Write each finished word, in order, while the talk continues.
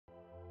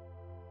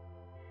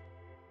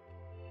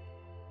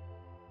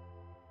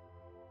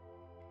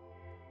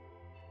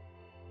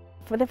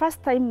For the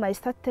first time, I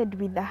started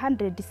with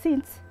 100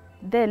 seeds.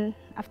 Then,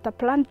 after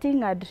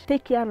planting and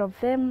take care of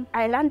them,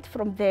 I learned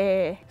from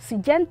the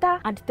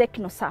Syngenta and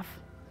TechnoServe.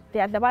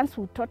 They are the ones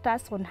who taught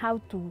us on how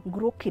to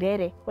grow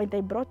kirere. When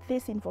they brought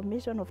this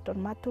information of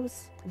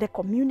tomatoes, the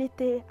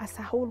community as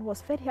a whole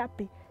was very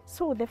happy.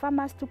 So the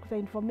farmers took the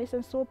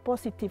information so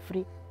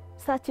positively,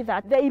 such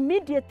that they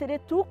immediately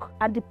took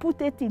and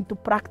put it into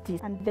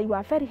practice, and they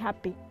were very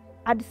happy.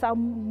 And some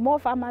more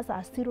farmers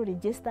are still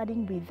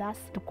registering with us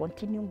to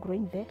continue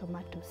growing the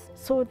tomatoes.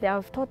 So they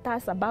have taught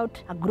us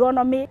about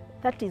agronomy,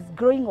 that is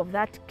growing of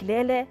that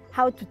kirere,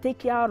 how to take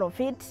care of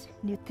it,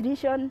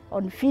 nutrition,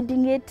 on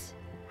feeding it,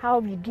 how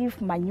we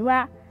give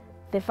manure,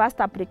 the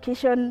first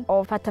application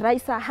of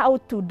fertilizer, how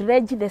to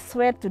dredge the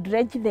soil, to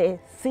dredge the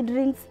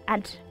seedlings,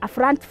 and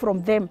upfront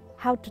from them,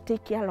 how to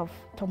take care of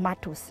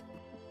tomatoes.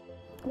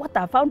 What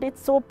I found it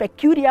so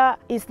peculiar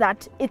is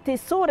that it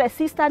is so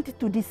resistant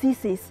to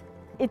diseases.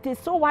 It is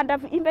so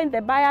wonderful. Even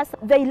the buyers,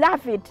 they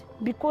love it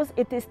because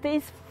it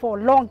stays for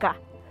longer.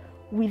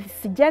 With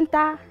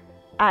Syngenta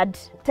and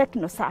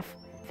TechnoServe,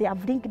 they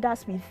have linked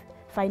us with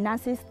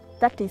finances,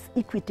 that is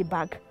equity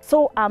bag.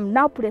 So I'm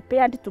now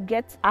prepared to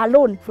get a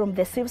loan from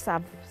the sales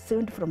I've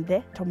sold from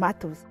the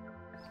tomatoes.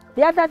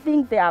 The other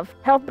thing they have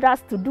helped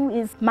us to do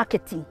is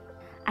marketing.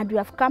 And we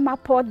have come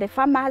up with the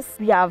farmers,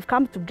 we have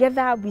come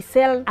together, we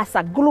sell as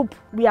a group.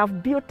 We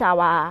have built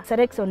our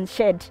selection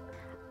shed.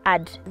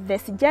 And the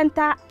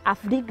Syngenta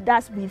have linked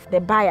us with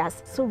the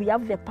buyers. So we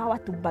have the power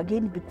to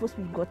bargain because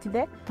we got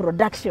the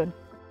production.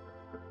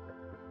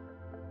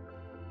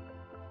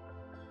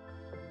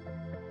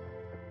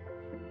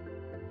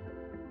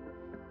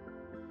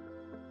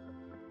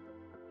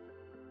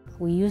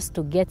 We used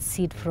to get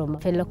seed from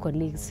fellow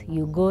colleagues.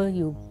 You go,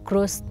 you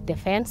cross the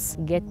fence,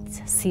 get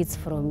seeds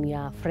from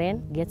your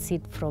friend, get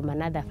seed from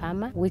another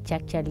farmer, which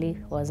actually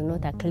was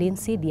not a clean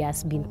seed. He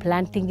has been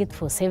planting it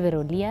for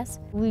several years.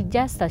 We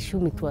just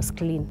assumed it was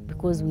clean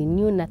because we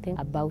knew nothing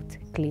about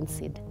clean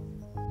seed.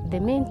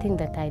 The main thing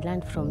that I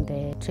learned from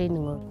the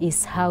training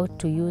is how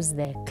to use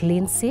the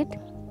clean seed.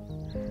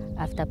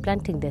 After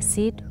planting the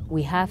seed,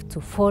 we have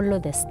to follow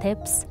the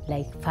steps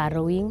like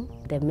farrowing,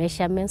 the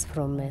measurements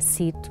from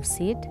seed to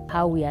seed,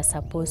 how we are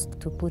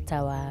supposed to put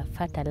our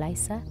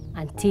fertilizer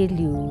until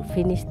you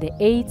finish the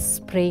 8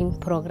 spraying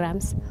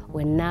programs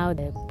when now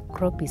the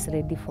crop is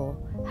ready for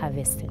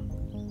harvesting.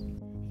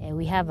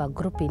 We have a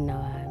group in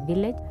our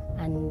village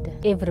and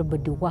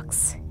everybody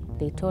works.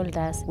 They told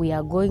us we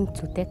are going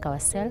to take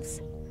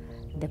ourselves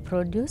the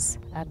produce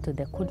up to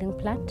the cooling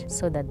plant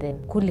so that the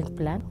cooling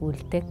plant will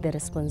take the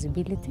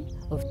responsibility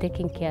of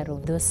taking care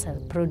of those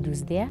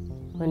produce there.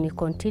 When we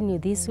continue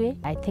this way,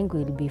 I think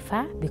we'll be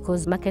far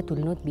because market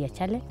will not be a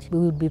challenge. We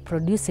will be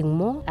producing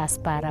more as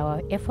per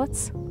our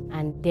efforts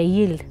and the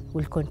yield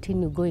will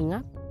continue going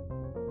up.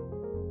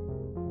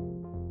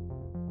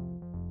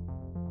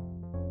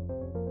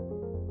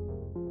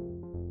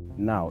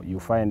 Now you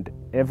find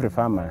every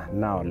farmer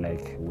now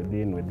like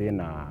within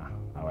our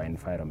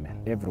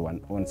environment.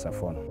 Everyone owns a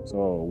phone. So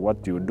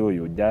what you do,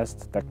 you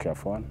just take your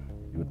phone,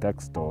 you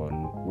text on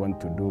what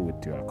to do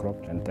with your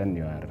crop, and then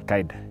you are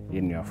guide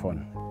in your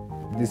phone.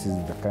 This is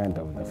the kind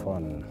of the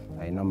phone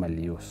I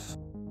normally use.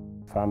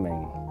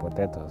 Farming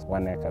potatoes,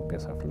 1 acre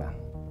piece of land.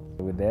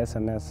 With the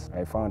SMS,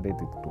 I found it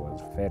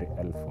was very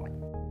helpful.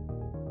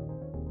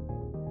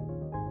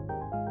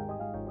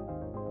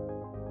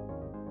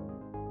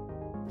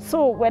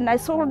 So when I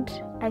sold,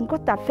 I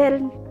got a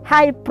very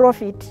high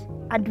profit.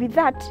 And with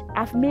that,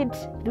 I've made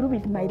through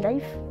with my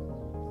life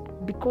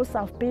because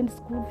I've paid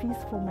school fees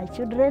for my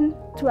children,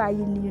 2 are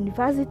in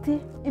university.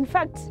 In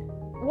fact,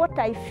 what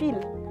I feel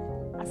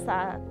as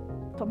a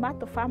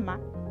tomato farmer,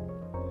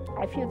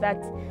 I feel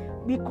that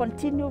we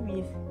continue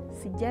with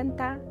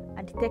Syngenta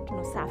and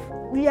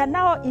TechnoServe. We are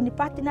now in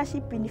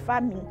partnership in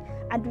farming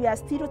and we are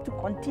still to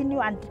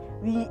continue and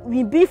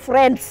we be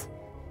friends.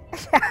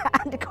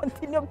 And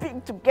continue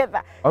being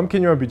together. I'm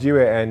Kinywa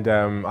Bijiwe and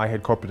I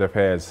head corporate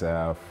affairs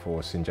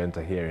for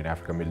Syngenta here in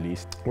Africa, Middle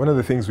East. One of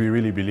the things we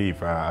really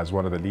believe as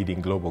one of the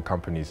leading global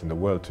companies in the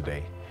world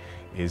today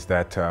is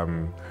that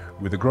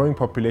with the growing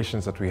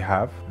populations that we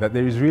have, that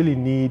there is really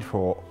need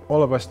for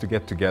all of us to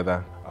get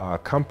together,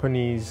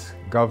 companies,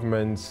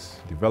 governments,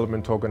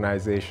 development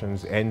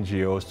organizations,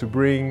 NGOs, to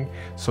bring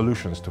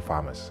solutions to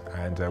farmers.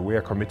 And we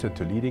are committed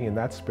to leading in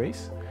that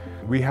space.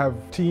 We have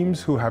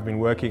teams who have been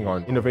working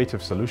on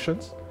innovative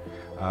solutions,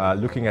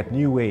 looking at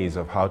new ways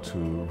of how to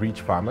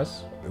reach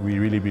farmers. We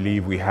really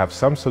believe we have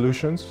some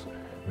solutions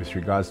with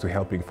regards to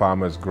helping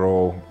farmers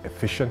grow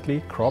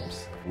efficiently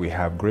crops. We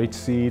have great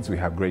seeds, we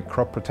have great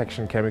crop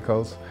protection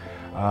chemicals,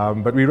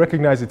 but we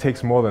recognize it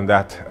takes more than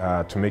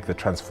that to make the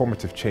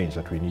transformative change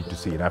that we need to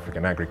see in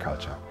African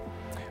agriculture.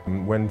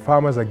 When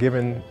farmers are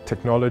given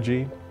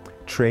technology,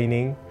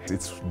 training,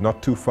 it's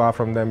not too far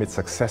from them, it's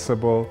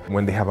accessible.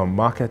 When they have a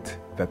market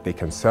that they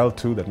can sell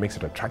to that makes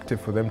it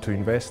attractive for them to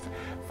invest,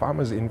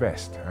 farmers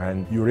invest.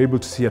 And you're able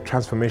to see a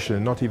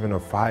transformation not even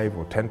of 5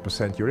 or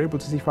 10%, you're able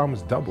to see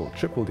farmers double,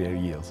 triple their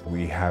yields.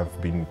 We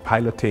have been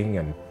piloting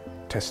and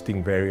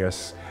testing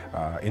various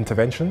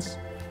interventions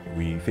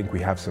We think we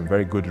have some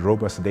very good,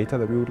 robust data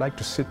that we would like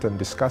to sit and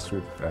discuss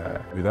with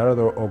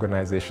other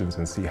organizations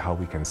and see how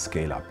we can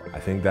scale up. I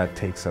think that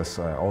takes us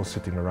all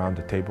sitting around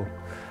the table,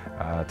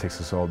 takes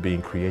us all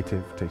being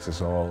creative, takes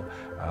us all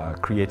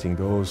creating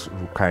those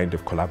kind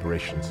of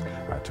collaborations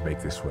to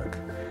make this work.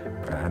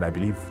 And I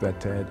believe that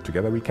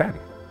together we can.